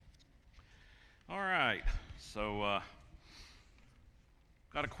So,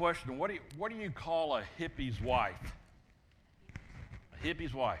 got a question. What do you call a hippie's wife? A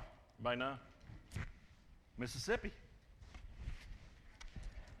hippie's wife. Anybody know? Mississippi.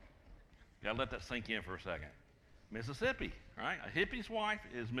 Gotta let that sink in for a second. Mississippi, right? A hippie's wife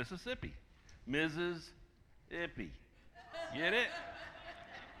is Mississippi. Mrs. Hippie. Get it?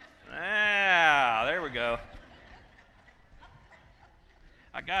 Ah, there we go.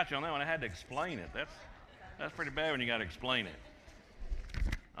 I got you on that one. I had to explain it. That's pretty bad when you got to explain it.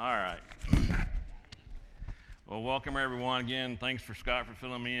 All right. Well, welcome everyone again. Thanks for Scott for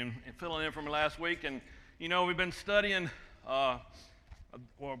filling in for me last week. And you know, we've been studying.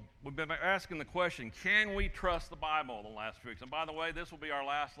 We've been asking the question: can we trust the Bible? The last few weeks. And by the way, this will be our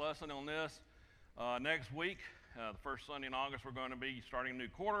last lesson on this. Next week, the first Sunday in August, we're going to be starting a new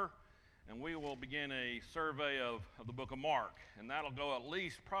quarter. And we will begin a survey of the book of Mark. And that'll go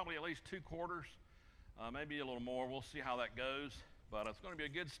probably at least 2 quarters, maybe a little more. We'll see how that goes. But it's going to be a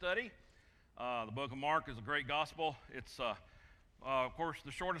good study. The book of Mark is a great gospel. It's, of course,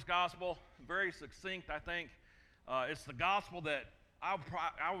 the shortest gospel, very succinct, I think. It's the gospel that I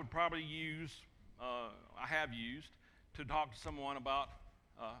would probably use, I have used, to talk to someone about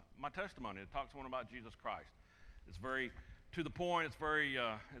my testimony, to talk to someone about Jesus Christ. It's very to the point. It's very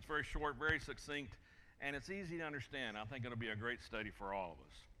short, very succinct, and it's easy to understand. I think it'll be a great study for all of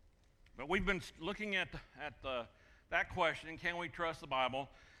us. But we've been looking at that question: can we trust the Bible?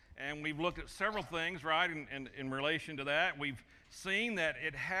 And we've looked at several things, right, in relation to that. We've seen that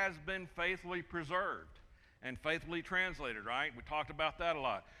it has been faithfully preserved and faithfully translated, right? We talked about that a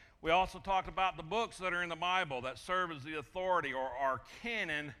lot. We also talked about the books that are in the Bible that serve as the authority or our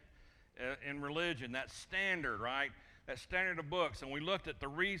canon in religion, that standard, right? That standard of books, and we looked at the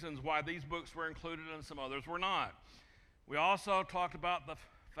reasons why these books were included and some others were not. We also talked about the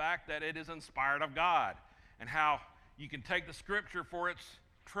fact that it is inspired of God and how you can take the Scripture for its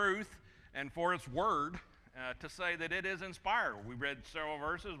truth and for its word to say that it is inspired. We read several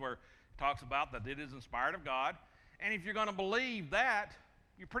verses where it talks about that it is inspired of God, and if you're going to believe that,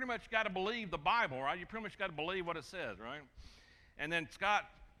 you pretty much got to believe the Bible, right? You pretty much got to believe what it says, right? And then Scott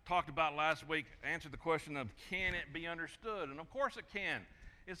talked about last week, answered the question of can it be understood? And of course it can.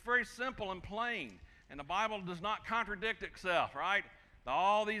 It's very simple and plain. And the Bible does not contradict itself, right?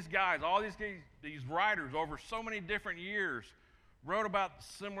 All these guys, these writers over so many different years wrote about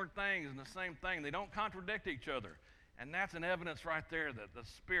similar things and the same thing. They don't contradict each other. And that's an evidence right there that the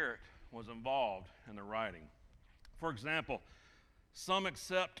Spirit was involved in the writing. For example, some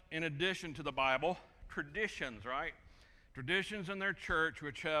accept, in addition to the Bible, traditions, right? Traditions in their church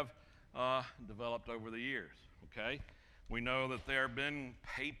which have developed over the years, okay? We know that there have been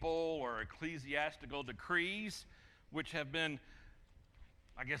papal or ecclesiastical decrees which have been,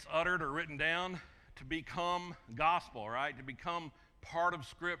 I guess, uttered or written down to become gospel, right? To become part of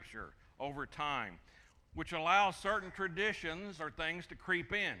Scripture over time, which allows certain traditions or things to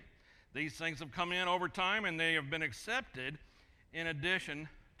creep in. These things have come in over time and they have been accepted in addition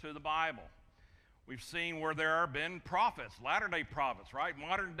to the Bible. We've seen where there have been prophets, latter-day prophets, right?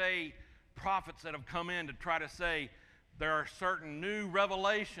 Modern-day prophets that have come in to try to say there are certain new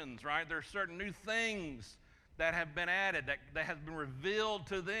revelations, right? There are certain new things that have been added, that has been revealed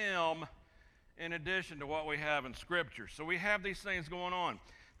to them in addition to what we have in Scripture. So we have these things going on.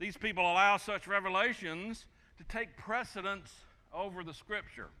 These people allow such revelations to take precedence over the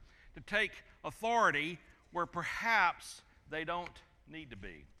Scripture, to take authority where perhaps they don't need to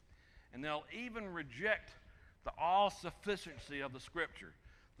be. And they'll even reject the all-sufficiency of the Scripture.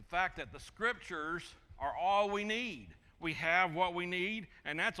 The fact that the Scriptures are all we need. We have what we need,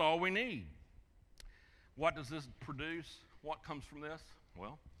 and that's all we need. What does this produce? What comes from this?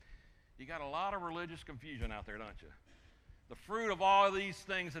 Well, you got a lot of religious confusion out there, don't you? The fruit of all of these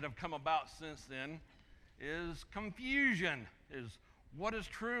things that have come about since then is confusion, is what is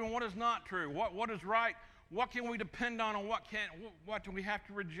true and what is not true, what is right. What can we depend on and what do we have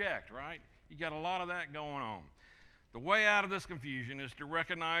to reject, right? You got a lot of that going on. The way out of this confusion is to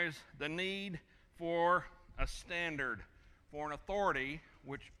recognize the need for a standard, for an authority,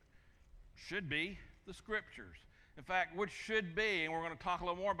 which should be the Scriptures. In fact, which should be, and we're going to talk a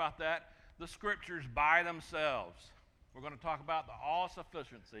little more about that, the Scriptures by themselves. We're going to talk about the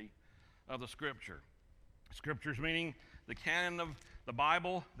all-sufficiency of the Scripture. Scriptures meaning the canon of the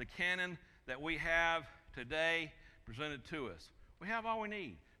Bible, the canon that we have today presented to us. We have all we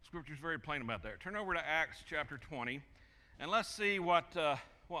need. Scripture is very plain about that. Turn over to Acts chapter 20, and let's see what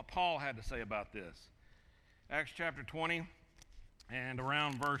Paul had to say about this. Acts chapter 20, and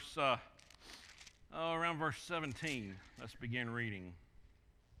around verse 17, let's begin reading.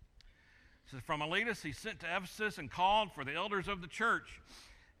 It says, from Miletus he sent to Ephesus and called for the elders of the church.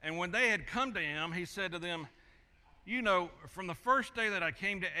 And when they had come to him, he said to them, you know, from the first day that I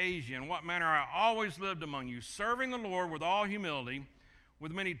came to Asia, in what manner I always lived among you, serving the Lord with all humility,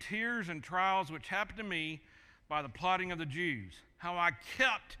 with many tears and trials which happened to me by the plotting of the Jews, how I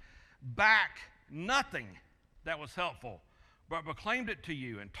kept back nothing that was helpful, but proclaimed it to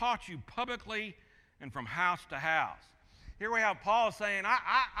you and taught you publicly and from house to house. Here we have Paul saying,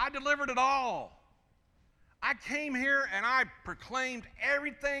 I delivered it all. I came here and I proclaimed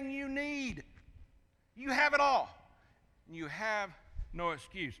everything you need. You have it all. You have no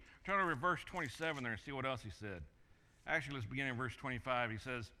excuse. Turn over to verse 27 there and see what else he said. Actually, let's begin in verse 25. He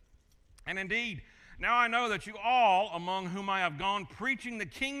says, and indeed, now I know that you all, among whom I have gone preaching the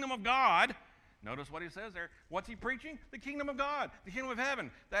kingdom of God, notice what he says there. What's he preaching? The kingdom of God, the kingdom of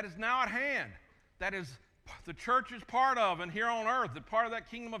heaven. That is now at hand. That is the church is part of, and here on earth, the part of that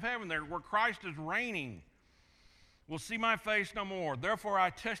kingdom of heaven there where Christ is reigning, will see my face no more. Therefore I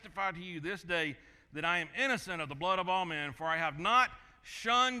testify to you this day that I am innocent of the blood of all men, for I have not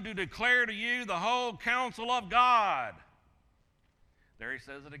shunned to declare to you the whole counsel of God. There he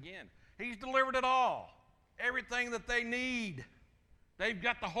says it again. He's delivered it all. Everything that they need. They've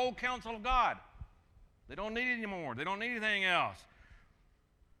got the whole counsel of God. They don't need it anymore. They don't need anything else.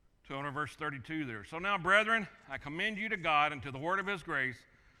 To verse 32 there. So now, brethren, I commend you to God and to the word of his grace,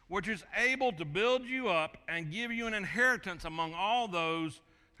 which is able to build you up and give you an inheritance among all those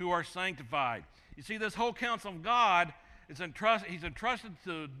who are sanctified. You see, this whole counsel of God, he's entrusted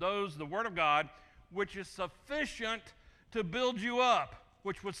to those the word of God, which is sufficient to build you up,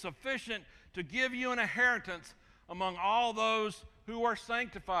 which was sufficient to give you an inheritance among all those who are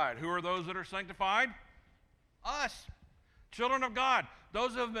sanctified. Who are those that are sanctified? Us, children of God.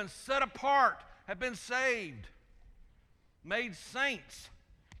 Those who have been set apart, have been saved, made saints.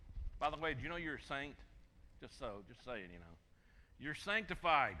 By the way, do you know you're a saint? Just saying, you know. You're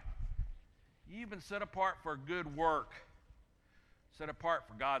sanctified. You've been set apart for good work, set apart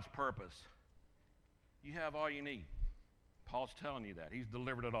for God's purpose. You have all you need. Paul's telling you that. He's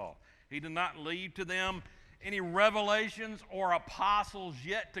delivered it all. He did not leave to them any revelations or apostles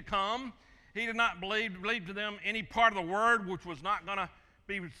yet to come. He did not leave to them any part of the word which was not going to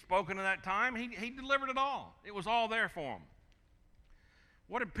be spoken at that time. He delivered it all. It was all there for him.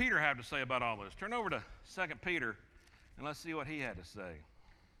 What did Peter have to say about all this? Turn over to 2 Peter and let's see what he had to say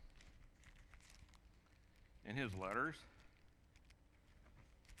in his letters.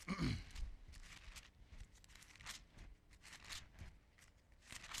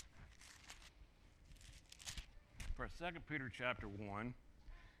 For 2 Peter chapter 1,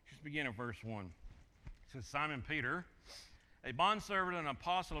 just begin at verse 1. It says, Simon Peter, a bondservant and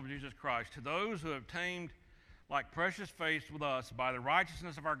apostle of Jesus Christ, to those who have obtained like precious faith with us by the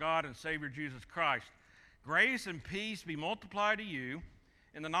righteousness of our God and Savior Jesus Christ, grace and peace be multiplied to you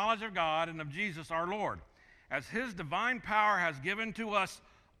in the knowledge of God and of Jesus our Lord, as his divine power has given to us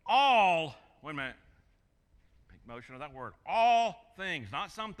all, wait a minute, make motion of that word, all things,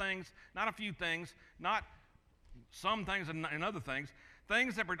 not some things, not a few things, not some things and other things,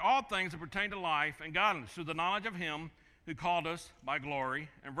 all things that pertain to life and godliness, through the knowledge of him who called us by glory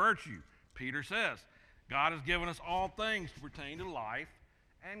and virtue. Peter says, God has given us all things to pertain to life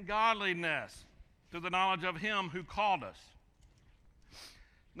and godliness, through the knowledge of him who called us.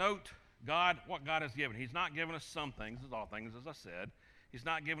 Note, what God has given. He's not given us some things, as all things, as I said. He's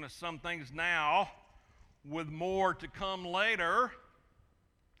not given us some things now with more to come later.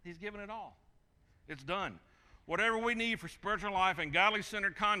 He's given it all. It's done. Whatever we need for spiritual life and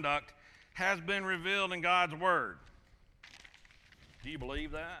godly-centered conduct has been revealed in God's word. Do you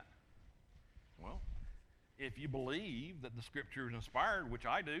believe that? Well, if you believe that the Scripture is inspired, which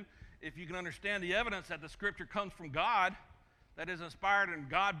I do, if you can understand the evidence that the Scripture comes from God, that is inspired and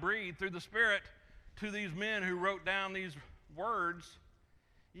God breathed through the Spirit to these men who wrote down these words,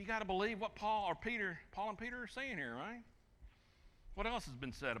 you got to believe what Paul and Peter are saying here, right? What else has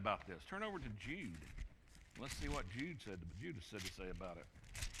been said about this? Turn over to Jude. Let's see what Jude has said to say about it.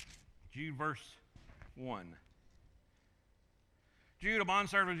 Jude verse 1. Jude, a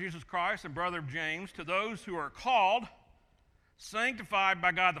bondservant of Jesus Christ and brother of James, to those who are called, sanctified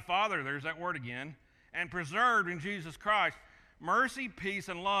by God the Father, there's that word again, and preserved in Jesus Christ, mercy, peace,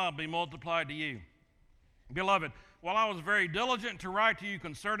 and love be multiplied to you. Beloved, while I was very diligent to write to you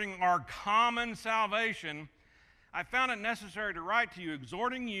concerning our common salvation, I found it necessary to write to you,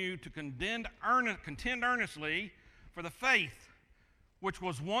 exhorting you to contend earnestly for the faith which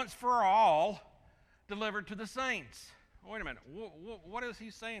was once for all delivered to the saints. Wait a minute. What is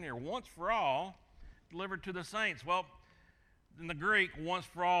he saying here? Once for all delivered to the saints. Well, In the Greek, once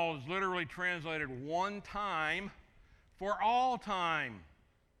for all is literally translated one time for all time.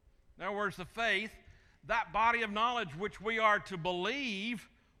 In other words, the faith, that body of knowledge which we are to believe,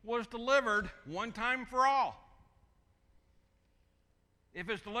 was delivered one time for all. If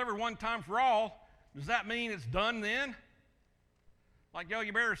it's delivered one time for all, does that mean it's done then? Like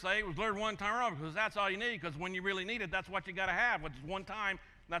Yogi Berra say, it was delivered one time for all because that's all you need, because when you really need it, that's what you got to have, which is one time,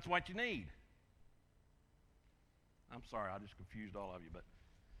 and that's what you need. I'm sorry, I just confused all of you, but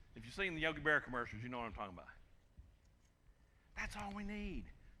if you've seen the Yogi Berra commercials, you know what I'm talking about. That's all we need.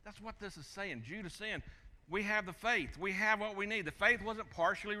 That's what this is saying. Jude is saying, we have the faith. We have what we need. The faith wasn't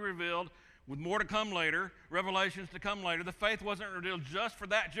partially revealed with more to come later, revelations to come later. The faith wasn't revealed just for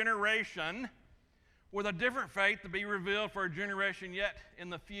that generation, with a different faith to be revealed for a generation yet in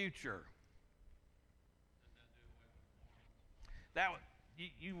the future.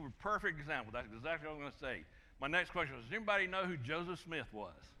 You were a perfect example. That's exactly what I'm going to say. My next question was, does anybody know who Joseph Smith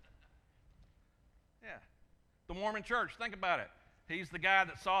was? Yeah. The Mormon Church, think about it. He's the guy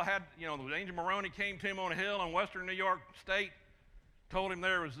that the angel Moroni came to him on a hill in western New York State, told him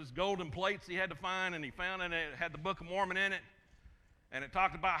there was this golden plates he had to find, and he found it. It had the Book of Mormon in it. And it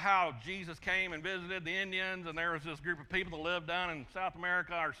talked about how Jesus came and visited the Indians, and there was this group of people that lived down in South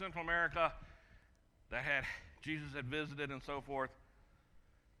America or Central America that Jesus had visited and so forth.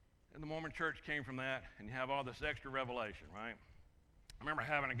 And the Mormon Church came from that, and you have all this extra revelation, right? I remember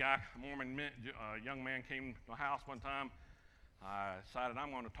having a Mormon young man came to my house one time. I decided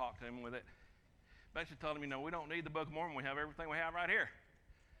I'm going to talk to him with it. Basically told him, we don't need the Book of Mormon. We have everything we have right here.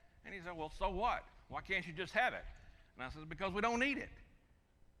 And he said, well, so what? Why can't you just have it? And I said, because we don't need it.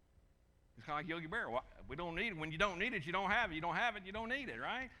 It's kind of like Yogi Berra. We don't need it. When you don't need it, you don't have it. You don't have it, you don't need it,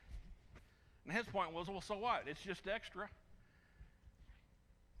 right? And his point was, well, so what? It's just extra.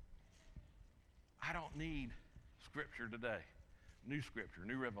 I don't need Scripture today. New Scripture,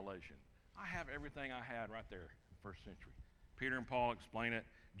 new revelation. I have everything I had right there in the first century. Peter and Paul explain it.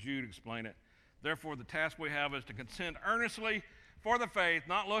 Jude explain it. Therefore, the task we have is to contend earnestly for the faith,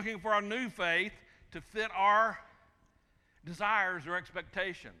 not looking for a new faith to fit our desires or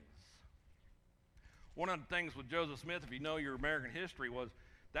expectations. One of the things with Joseph Smith, if you know your American history, was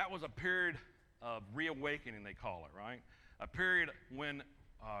that was a period of reawakening, they call it, right? A period when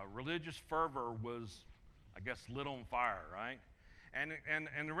religious fervor was, I guess, lit on fire, right?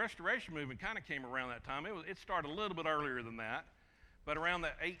 And the Restoration movement kind of came around that time. It started a little bit earlier than that, but around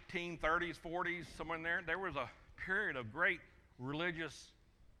the 1830s, 40s, somewhere in there was a period of great religious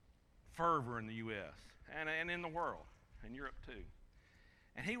fervor in the U.S. and in the world, and Europe too.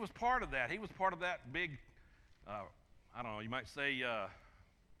 And he was part of that. He was part of that big, I don't know, you might say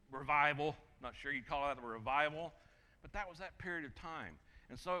revival. Not sure you'd call that a revival, but that was that period of time.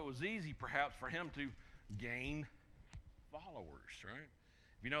 And so it was easy, perhaps, for him to gain followers, right?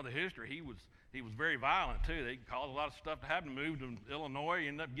 If you know the history, he was very violent, too. They caused a lot of stuff to happen. Moved to Illinois. He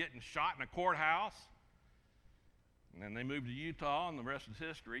ended up getting shot in a courthouse. And then they moved to Utah, and the rest is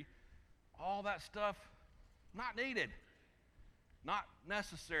history. All that stuff, not needed. Not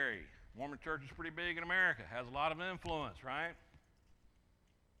necessary. Mormon church is pretty big in America. Has a lot of influence, right?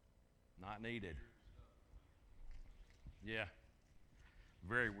 Not needed. Yeah.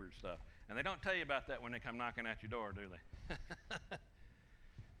 Very weird stuff. And they don't tell you about that when they come knocking at your door, do they?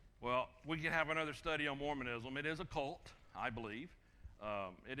 Well, we could have another study on Mormonism. It is a cult, I believe.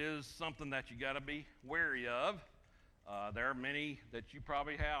 It is something that you got to be wary of. There are many that you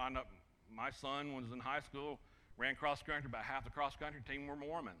probably have. I know my son was in high school, ran cross country. About half the cross country team were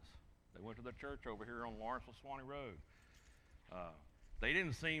Mormons. They went to the church over here on Lawrenceville Swanee Road. They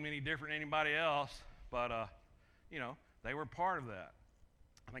didn't seem any different than anybody else, but they were part of that.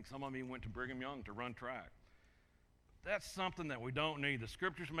 I think some of them even went to Brigham Young to run track. That's something that we don't need. The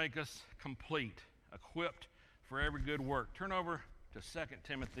Scriptures make us complete, equipped for every good work. Turn over to 2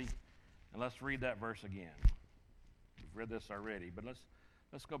 Timothy, and let's read that verse again. We've read this already, but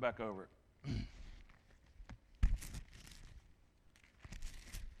let's go back over it.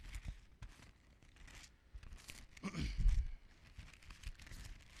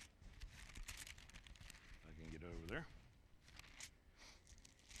 There.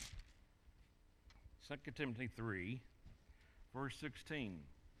 2 Timothy 3, verse 16.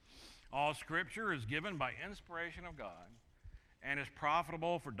 All Scripture is given by inspiration of God and is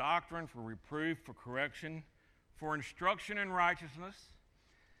profitable for doctrine, for reproof, for correction, for instruction in righteousness,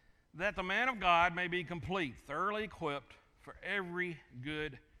 that the man of God may be complete, thoroughly equipped for every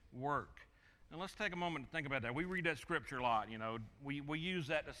good work. Now let's take a moment to think about that. We read that Scripture a lot. We use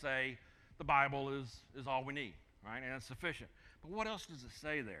that to say the Bible is all we need. Right? And it's sufficient. But what else does it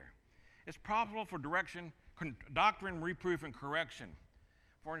say there? It's profitable for direction, doctrine, reproof, and correction,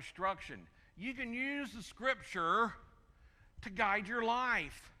 for instruction. You can use the Scripture to guide your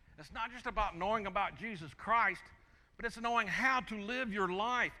life. It's not just about knowing about Jesus Christ, but it's knowing how to live your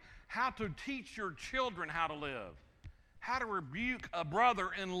life, how to teach your children how to live, how to rebuke a brother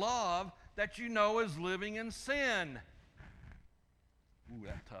in love that you know is living in sin. Ooh,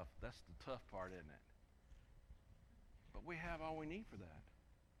 that's tough. That's the tough part, isn't it? But we have all we need for that.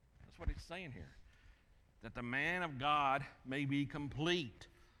 That's what he's saying here. That the man of God may be complete,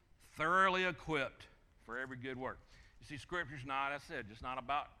 thoroughly equipped for every good work. You see, Scripture's not, I said, just not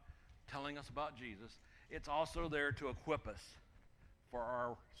about telling us about Jesus. It's also there to equip us for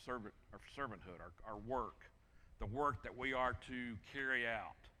our servanthood, our work, the work that we are to carry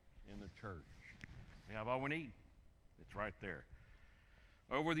out in the church. We have all we need. It's right there.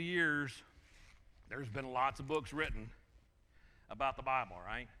 Over the years, there's been lots of books written about the Bible,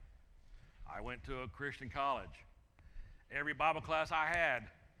 right? I went to a Christian college. Every Bible class I had,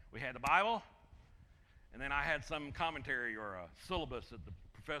 we had the Bible, and then I had some commentary or a syllabus that the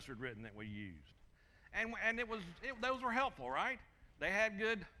professor had written that we used. And those were helpful, right? They had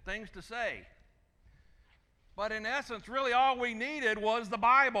good things to say. But in essence, really all we needed was the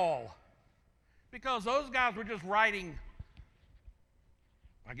Bible. Because those guys were just writing,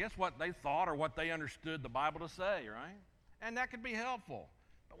 I guess, what they thought or what they understood the Bible to say, right? And that could be helpful.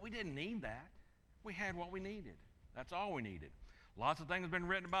 But we didn't need that. We had what we needed. That's all we needed. Lots of things have been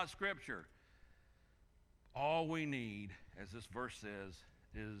written about Scripture. All we need, as this verse says,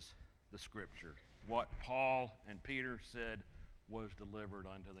 is the Scripture. What Paul and Peter said was delivered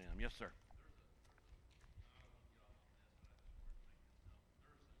unto them. Yes, sir.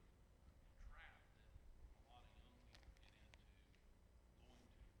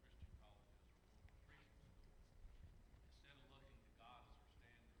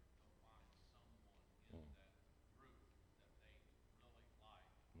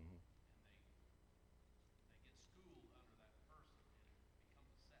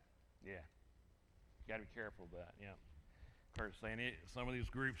 Yeah, you got to be careful of that. Yeah, Kurt's saying some of these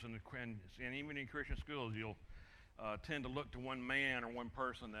groups and even in Christian schools, you'll tend to look to one man or one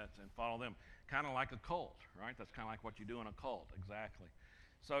person and follow them, kind of like a cult, right? That's kind of like what you do in a cult, exactly.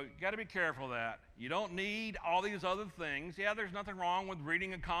 So you got to be careful of that. You don't need all these other things. Yeah, there's nothing wrong with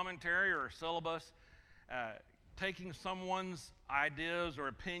reading a commentary or a syllabus, taking someone's ideas or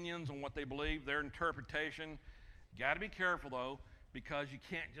opinions on what they believe, their interpretation. You got to be careful though, because you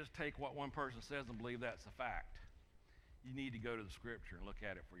can't just take what one person says and believe that's a fact. You need to go to the Scripture and look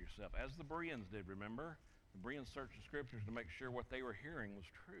at it for yourself, as the Bereans did, remember? The Bereans searched the Scriptures to make sure what they were hearing was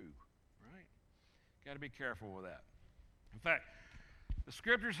true, right? Got to be careful with that. In fact, the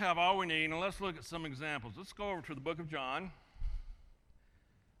Scriptures have all we need, and let's look at some examples. Let's go over to the book of John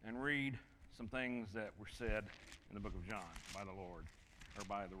and read some things that were said in the book of John by the Lord, or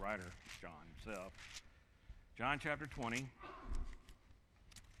by the writer, John himself. John chapter 20.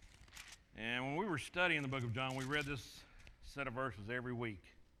 And when we were studying the book of John, we read this set of verses every week.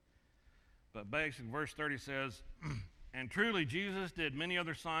 But basically, verse 30 says, "And truly Jesus did many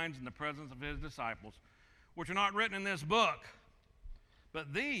other signs in the presence of his disciples, which are not written in this book.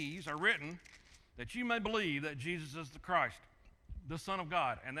 But these are written that you may believe that Jesus is the Christ, the Son of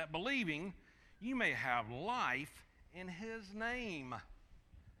God, and that believing you may have life in his name."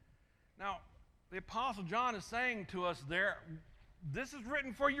 Now, the Apostle John is saying to us there, this is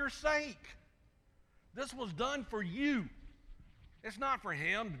written for your sake. This was done for you. It's not for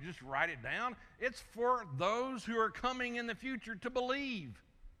him to just write it down. It's for those who are coming in the future to believe.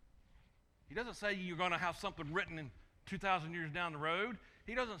 He doesn't say you're going to have something written in 2,000 years down the road.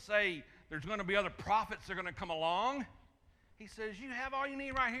 He doesn't say there's going to be other prophets that are going to come along. He says you have all you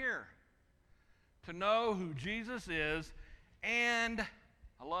need right here to know who Jesus is, and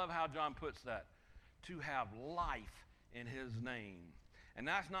I love how John puts that, to have life in his name. And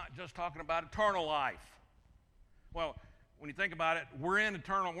that's not just talking about eternal life. Well, when you think about it, we're in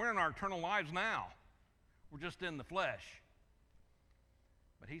our eternal lives now. We're just in the flesh.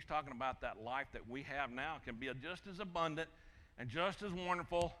 But he's talking about that life that we have now can be just as abundant and just as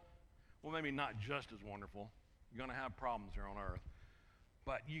wonderful. Well, maybe not just as wonderful. You're going to have problems here on earth.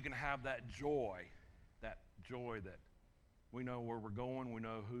 But you can have that joy that we know where we're going, we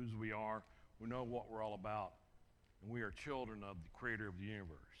know whose we are, we know what we're all about. And we are children of the creator of the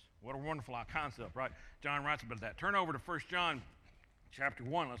universe. What a wonderful concept, right? John writes about that. Turn over to 1 John chapter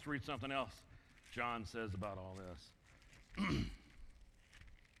 1. Let's read something else John says about all this.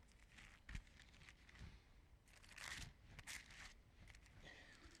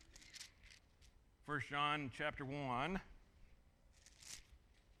 1 John chapter 1.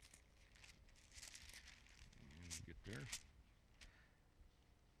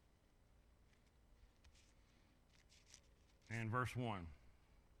 and verse 1.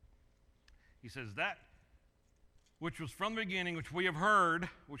 He says, that which was from the beginning, which we have heard,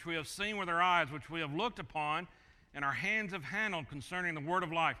 which we have seen with our eyes, which we have looked upon, and our hands have handled concerning the word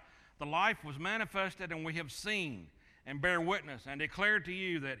of life. The life was manifested, and we have seen, and bear witness, and declare to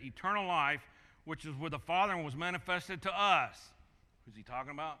you that eternal life, which is with the Father, and was manifested to us. Who's he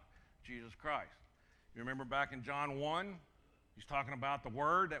talking about? Jesus Christ. You remember back in John 1, he's talking about the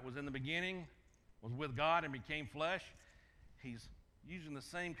Word that was in the beginning, was with God, and became flesh. He's using the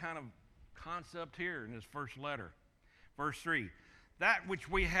same kind of concept here in his first letter. Verse 3, that which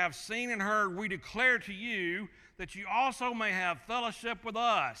we have seen and heard, we declare to you, that you also may have fellowship with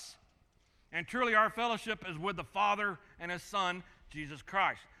us. And truly our fellowship is with the Father and his Son, Jesus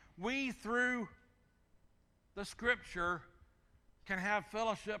Christ. We, through the Scripture, can have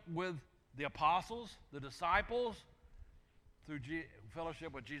fellowship with the apostles, the disciples, through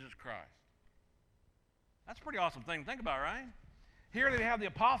fellowship with Jesus Christ. That's a pretty awesome thing to think about, right? Here they have the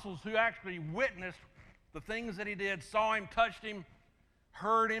apostles who actually witnessed the things that he did, saw him, touched him,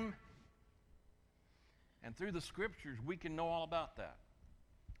 heard him. And through the Scriptures, we can know all about that.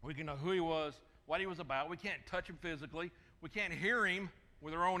 We can know who he was, what he was about. We can't touch him physically. We can't hear him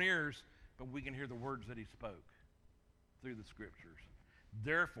with our own ears, but we can hear the words that he spoke through the Scriptures.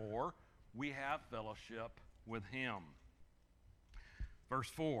 Therefore, we have fellowship with him. Verse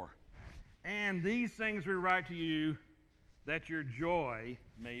 4, and these things we write to you, that your joy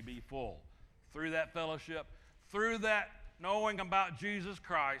may be full. Through that fellowship, through that knowing about Jesus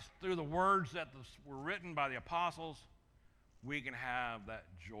Christ, through the words that were written by the apostles, we can have that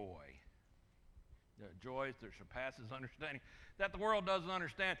joy. That joy that surpasses understanding, that the world doesn't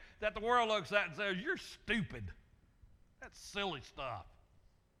understand, that the world looks at and says, you're stupid. That's silly stuff.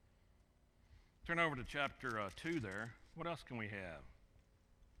 Turn over to chapter 2 there. What else can we have?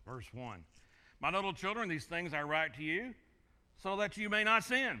 Verse 1. My little children, these things I write to you, so that you may not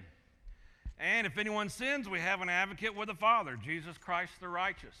sin. And if anyone sins, we have an advocate with the Father, Jesus Christ the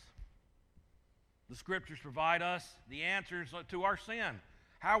righteous. The Scriptures provide us the answers to our sin,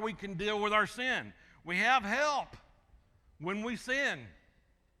 how we can deal with our sin. We have help when we sin.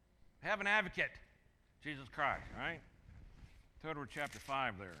 We have an advocate, Jesus Christ, right? Turn over to chapter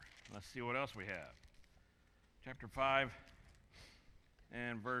 5 there. Let's see what else we have. Chapter 5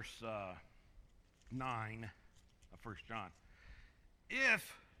 and verse 9 of 1 John.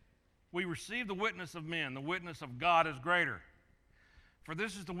 If we receive the witness of men, the witness of God is greater. For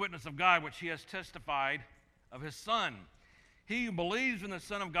this is the witness of God which he has testified of his Son. He who believes in the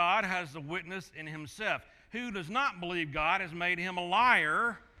Son of God has the witness in himself. He who does not believe God has made him a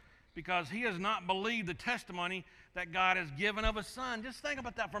liar, because he has not believed the testimony that God has given of his Son. Just think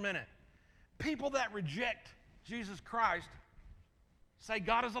about that for a minute. People that reject Jesus Christ say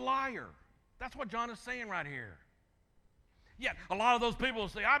God is a liar. That's what John is saying right here. Yet a lot of those people will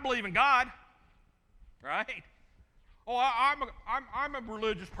say, I believe in God, right? Oh, I'm a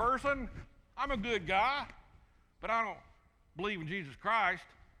religious person. I'm a good guy, but I don't believe in Jesus Christ.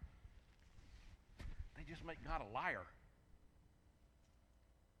 They just make God a liar.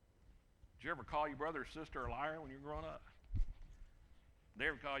 Did you ever call your brother or sister a liar when you were growing up? Did they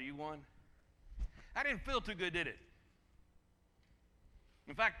ever call you one? That didn't feel too good, did it?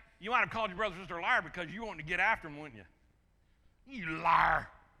 In fact, you might have called your brother or sister a liar because you wanted to get after him, wouldn't you? You liar.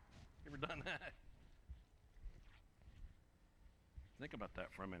 You ever done that? Think about that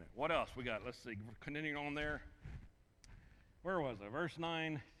for a minute. What else we got? Let's see. Continuing on there. Where was I? Verse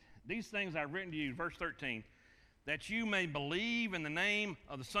 9. These things I've written to you, verse 13, that you may believe in the name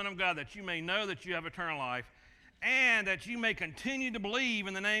of the Son of God, that you may know that you have eternal life, and that you may continue to believe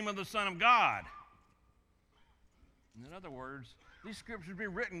in the name of the Son of God. In other words, these scriptures have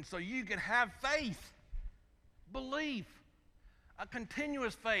been written so you can have faith, belief, a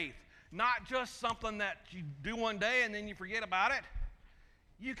continuous faith, not just something that you do one day and then you forget about it.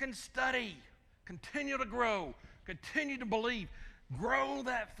 You can study, continue to grow, continue to believe, grow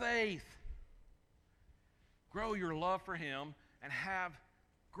that faith, grow your love for him, and have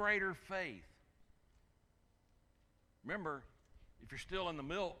greater faith. Remember, if you're still in the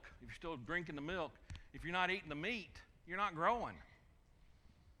milk, if you're still drinking the milk, if you're not eating the meat, you're not growing.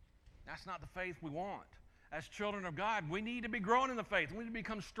 That's not the faith we want. As children of God, we need to be growing in the faith. We need to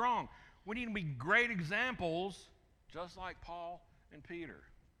become strong. We need to be great examples, just like Paul and Peter,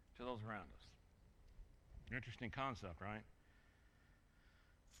 to those around us. Interesting concept, right?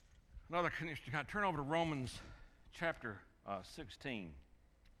 Another interesting. Turn over to Romans chapter 16.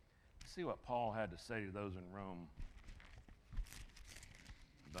 Let's see what Paul had to say to those in Rome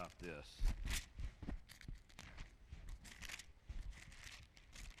about this.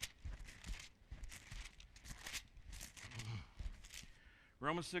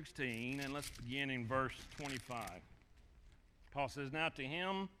 Romans 16, and let's begin in verse 25. Paul says, "Now to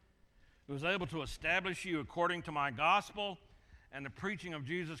him who is able to establish you according to my gospel and the preaching of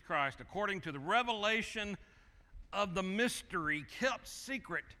Jesus Christ, according to the revelation of the mystery kept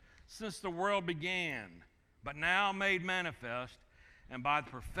secret since the world began, but now made manifest, and by the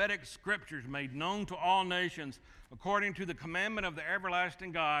prophetic scriptures made known to all nations, according to the commandment of the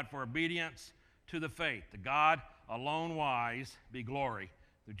everlasting God for obedience to the faith. To God alone wise be glory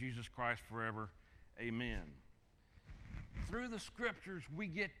through Jesus Christ forever. Amen." Through the scriptures, we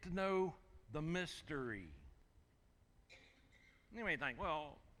get to know the mystery. You may think,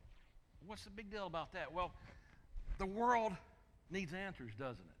 well, what's the big deal about that? Well, the world needs answers,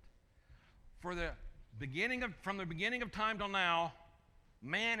 doesn't it? From the beginning of time till now,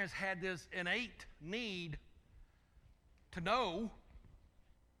 man has had this innate need to know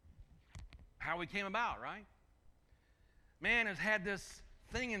how we came about, right? Man has had this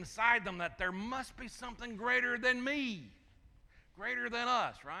thing inside them that there must be something greater than me, greater than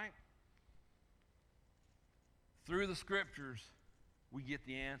us, right? Through the scriptures, we get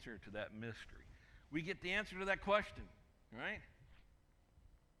the answer to that mystery. We get the answer to that question, right?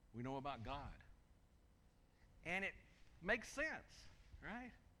 We know about God. And it makes sense,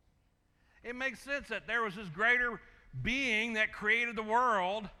 right? It makes sense that there was this greater being that created the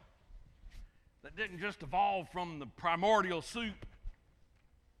world that didn't just evolve from the primordial soup.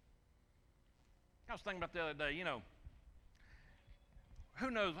 I was thinking about the other day, who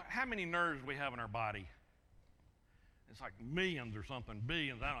knows how many nerves we have in our body? It's like millions or something,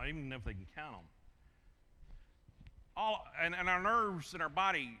 billions. I don't even know if they can count them. And our nerves in our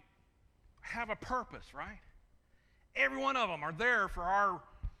body have a purpose, right? Every one of them are there for our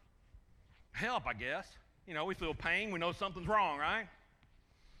help, I guess. We feel pain. We know something's wrong, right?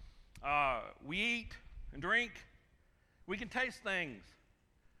 We eat and drink. We can taste things.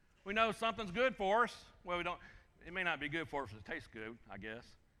 We know something's good for us. Well, we don't. It may not be good for us if it tastes good, I guess.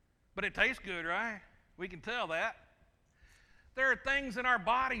 But it tastes good, right? We can tell that. There are things in our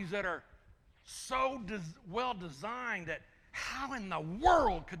bodies that are so well designed that how in the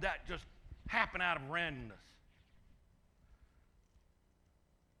world could that just happen out of randomness?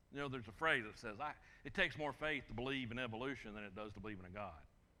 There's a phrase that says, it takes more faith to believe in evolution than it does to believe in a God.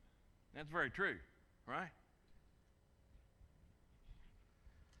 That's very true, right?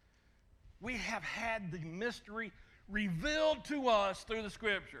 We have had the mystery revealed to us through the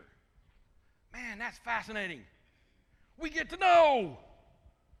scripture. Man, that's fascinating. We get to know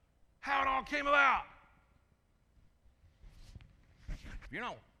how it all came about. If you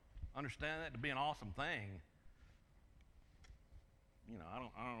don't understand that to be an awesome thing, I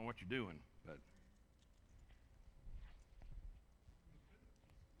don't know what you're doing, but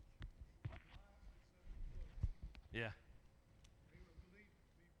yeah.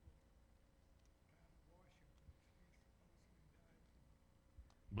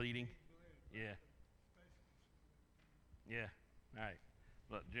 Bleeding? Yeah. Yeah, right.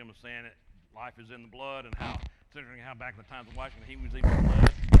 But Jim was saying that life is in the blood, and considering how back in the times of Washington, he was even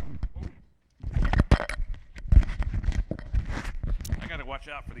blood. I got to watch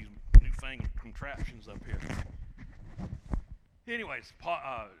out for these newfangled contraptions up here. Anyways,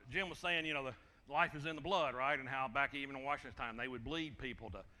 Jim was saying, the life is in the blood, right? And how back even in Washington's time, they would bleed people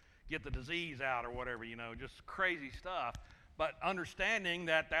to get the disease out or whatever, just crazy stuff. But understanding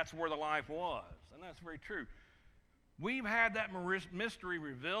that that's where the life was, and that's very true. We've had that mystery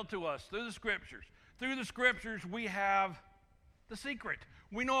revealed to us through the scriptures. Through the scriptures, we have the secret.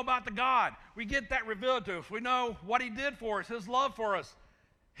 We know about the God. We get that revealed to us. We know what he did for us, his love for us,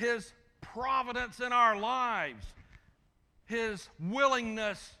 his providence in our lives, his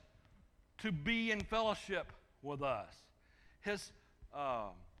willingness to be in fellowship with us, his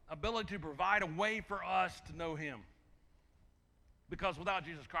ability to provide a way for us to know him. Because without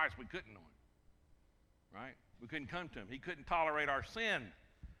Jesus Christ, we couldn't know him, right? We couldn't come to him. He couldn't tolerate our sin.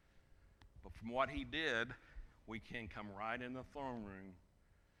 But from what he did, we can come right in the throne room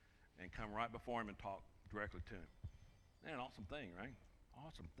and come right before him and talk directly to him. Man, an awesome thing, right?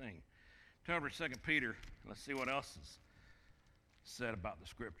 Awesome thing. Turn over to 2 Peter. Let's see what else is said about the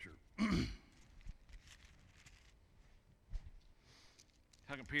scripture. 2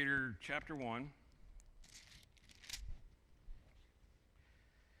 Peter chapter 1.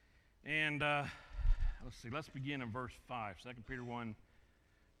 And let's begin in verse 5. 2 Peter 1,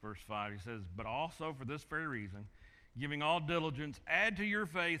 verse 5. He says, "But also for this very reason, giving all diligence, add to your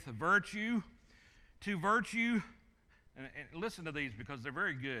faith virtue, to virtue," and listen to these because they're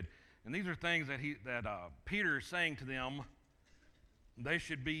very good. And these are things that Peter is saying to them they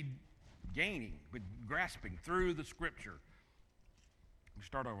should be gaining, grasping through the scripture. We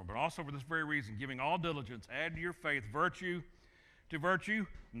start over. But also for this very reason, giving all diligence, add to your faith virtue, to virtue,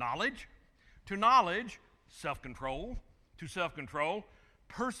 knowledge, to knowledge, self-control, to self-control,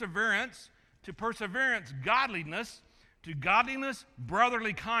 perseverance, to perseverance, godliness, to godliness,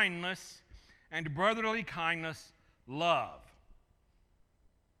 brotherly kindness, and to brotherly kindness, love.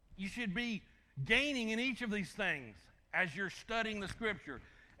 You should be gaining in each of these things as you're studying the Scripture,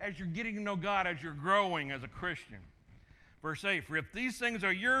 as you're getting to know God, as you're growing as a Christian. Verse 8, for if these things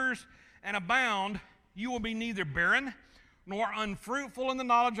are yours and abound, you will be neither barren nor unfruitful in the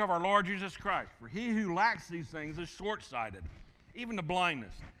knowledge of our Lord Jesus Christ. For he who lacks these things is short-sighted, even to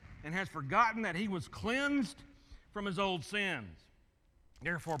blindness, and has forgotten that he was cleansed from his old sins.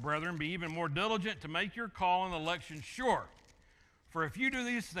 Therefore, brethren, be even more diligent to make your call and election sure. For if you do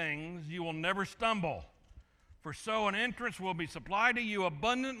these things, you will never stumble. For so an entrance will be supplied to you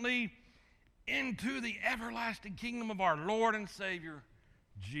abundantly into the everlasting kingdom of our Lord and Savior,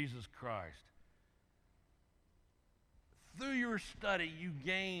 Jesus Christ. Through your study, you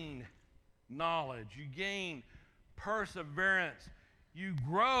gain knowledge, you gain perseverance, you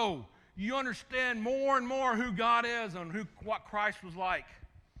grow, you understand more and more who God is and what Christ was like.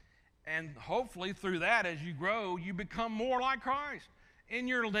 And hopefully through that, as you grow, you become more like Christ in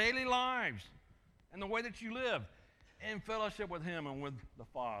your daily lives and the way that you live in fellowship with Him and with the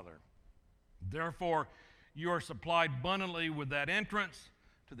Father. Therefore, you are supplied abundantly with that entrance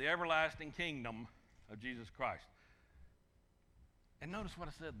to the everlasting kingdom of Jesus Christ. And notice what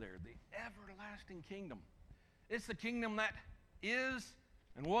I said there, the everlasting kingdom. It's the kingdom that is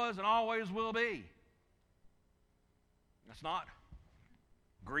and was and always will be. It's not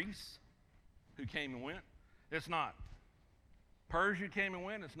Greece, who came and went. It's not Persia, who came and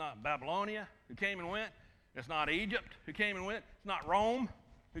went. It's not Babylonia, who came and went. It's not Egypt, who came and went. It's not Rome,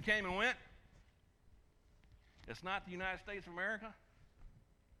 who came and went. It's not the United States of America,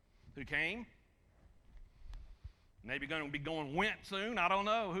 who came. Maybe going to be went soon. I don't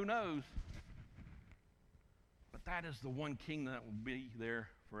know. Who knows? But that is the one kingdom that will be there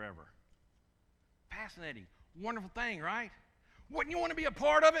forever. Fascinating. Wonderful thing, right? Wouldn't you want to be a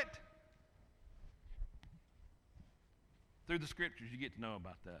part of it? Through the Scriptures, you get to know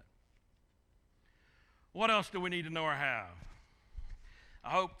about that. What else do we need to know or have? I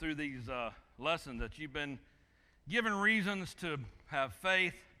hope through these lessons that you've been given reasons to have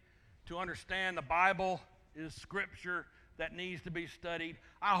faith, to understand the Bible is Scripture that needs to be studied.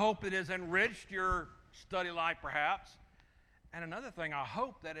 I hope it has enriched your study life, perhaps. And another thing, I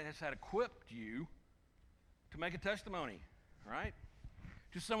hope that it has equipped you to make a testimony, right?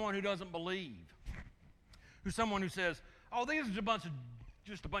 To someone who doesn't believe. Who's someone who says, oh, these are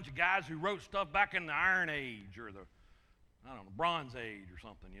just a bunch of guys who wrote stuff back in the Iron Age or the, Bronze Age or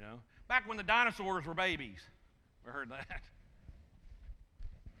something, you know. Back when the dinosaurs were babies. We heard that.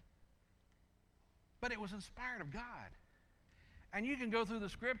 But it was inspired of God. And you can go through the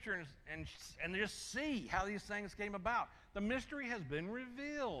Scripture and just see how these things came about. The mystery has been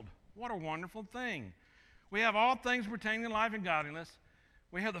revealed. What a wonderful thing. We have all things pertaining to life and godliness.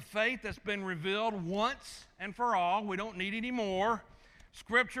 We have the faith that's been revealed once and for all. We don't need any more.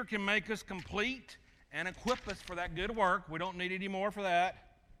 Scripture can make us complete and equip us for that good work. We don't need any more for that.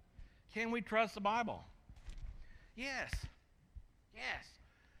 Can we trust the Bible? Yes. Yes.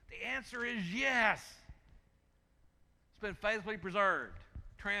 The answer is yes. It's been faithfully preserved,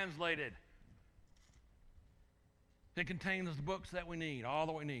 translated. It contains the books that we need, all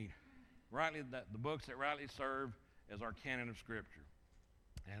that we need. The books that rightly serve as our canon of Scripture.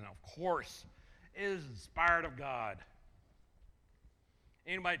 And of course, it is inspired of God.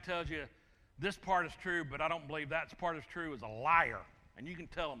 Anybody tells you this part is true, but I don't believe that part is true, is a liar. And you can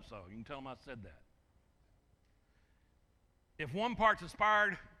tell them so. You can tell them I said that. If one part's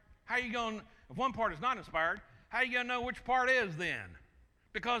inspired, if one part is not inspired, how are you going to know which part is then?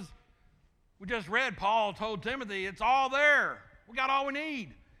 Because we just read Paul told Timothy, it's all there. We got all we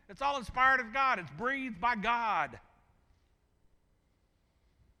need. It's all inspired of God. It's breathed by God.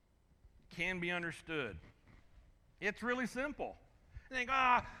 It can be understood. It's really simple. You think,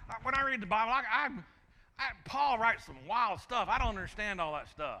 when I read the Bible, Paul writes some wild stuff. I don't understand all that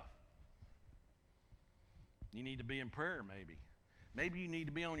stuff. You need to be in prayer, maybe. Maybe you need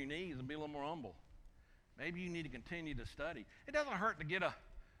to be on your knees and be a little more humble. Maybe you need to continue to study. It doesn't hurt to get an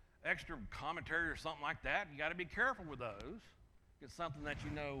extra commentary or something like that. You got to be careful with those. Get something that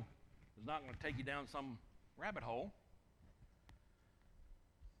you know is not going to take you down some rabbit hole.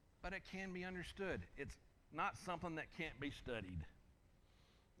 But it can be understood. It's not something that can't be studied.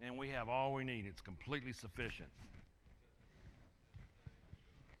 And we have all we need. It's completely sufficient.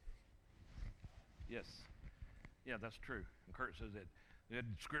 Yes. Yeah, that's true. And Kurt says that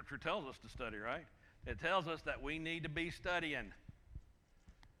Scripture tells us to study, right? It tells us that we need to be studying.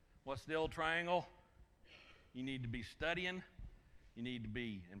 What's the old triangle? You need to be studying, you need to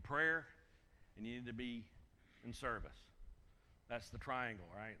be in prayer, and you need to be in service. That's the triangle,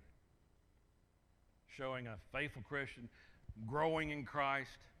 right? Showing a faithful Christian, growing in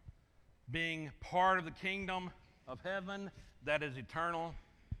Christ, being part of the kingdom of heaven that is eternal.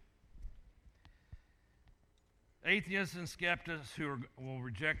 Atheists and skeptics who will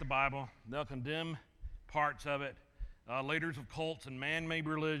reject the Bible, they'll condemn parts of it. Leaders of cults and man-made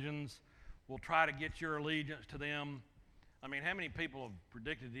religions will try to get your allegiance to them. I mean, how many people have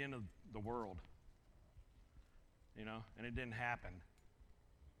predicted the end of the world? You know, and it didn't happen.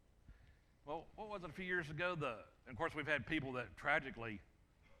 Well, what was it a few years ago? And of course, we've had people that tragically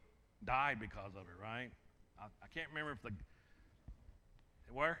died because of it, right? I can't remember if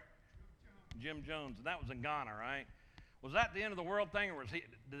where? Jim Jones, and that was in Ghana, right? Was that the end of the world thing, or was I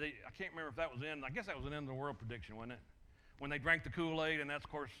can't remember if that was I guess that was an end of the world prediction, wasn't it? When they drank the Kool-Aid, and that's, of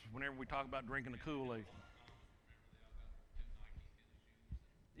course, whenever we talk about drinking the Kool-Aid.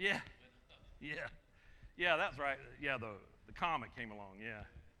 Yeah, that's right. Yeah, the comet came along, yeah.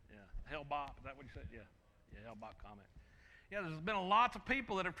 Hellbop, is that what you said? Yeah, Hellbop comet. Yeah, there's been lots of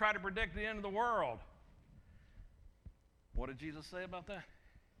people that have tried to predict the end of the world. What did Jesus say about that?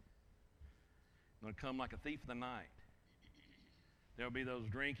 Going to come like a thief in the night. There'll be those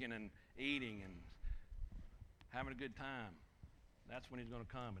drinking and eating and having a good time. That's when he's going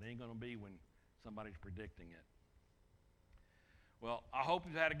to come. It ain't going to be when somebody's predicting it. Well, I hope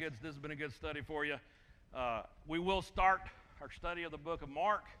this has been a good study for you. We will start our study of the book of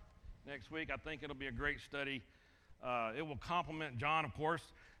Mark next week. I think it'll be a great study. It will complement John, of course.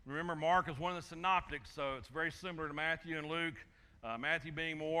 Remember, Mark is one of the synoptics, so it's very similar to Matthew and Luke. Matthew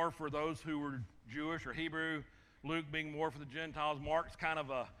being more for those who were Jewish or Hebrew, Luke being more for the Gentiles. Mark's kind of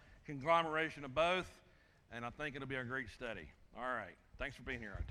a conglomeration of both, and I think it'll be a great study. All right. Thanks for being here.